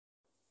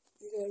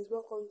Guys,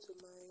 welcome to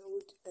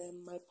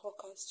my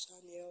podcast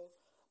channel.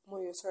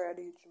 Moyo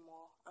Sorade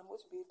Jumo. I'm going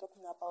to be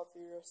talking about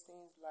various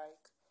things like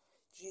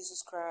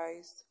Jesus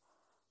Christ.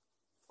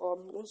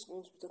 I'm just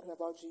going to be talking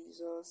about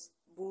Jesus,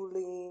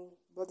 bullying,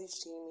 body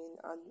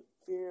shaming, and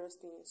various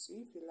things. So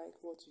if you like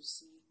what you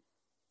see,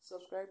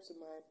 subscribe to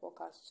my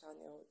podcast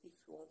channel if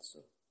you want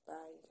to.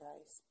 Bye,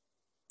 guys.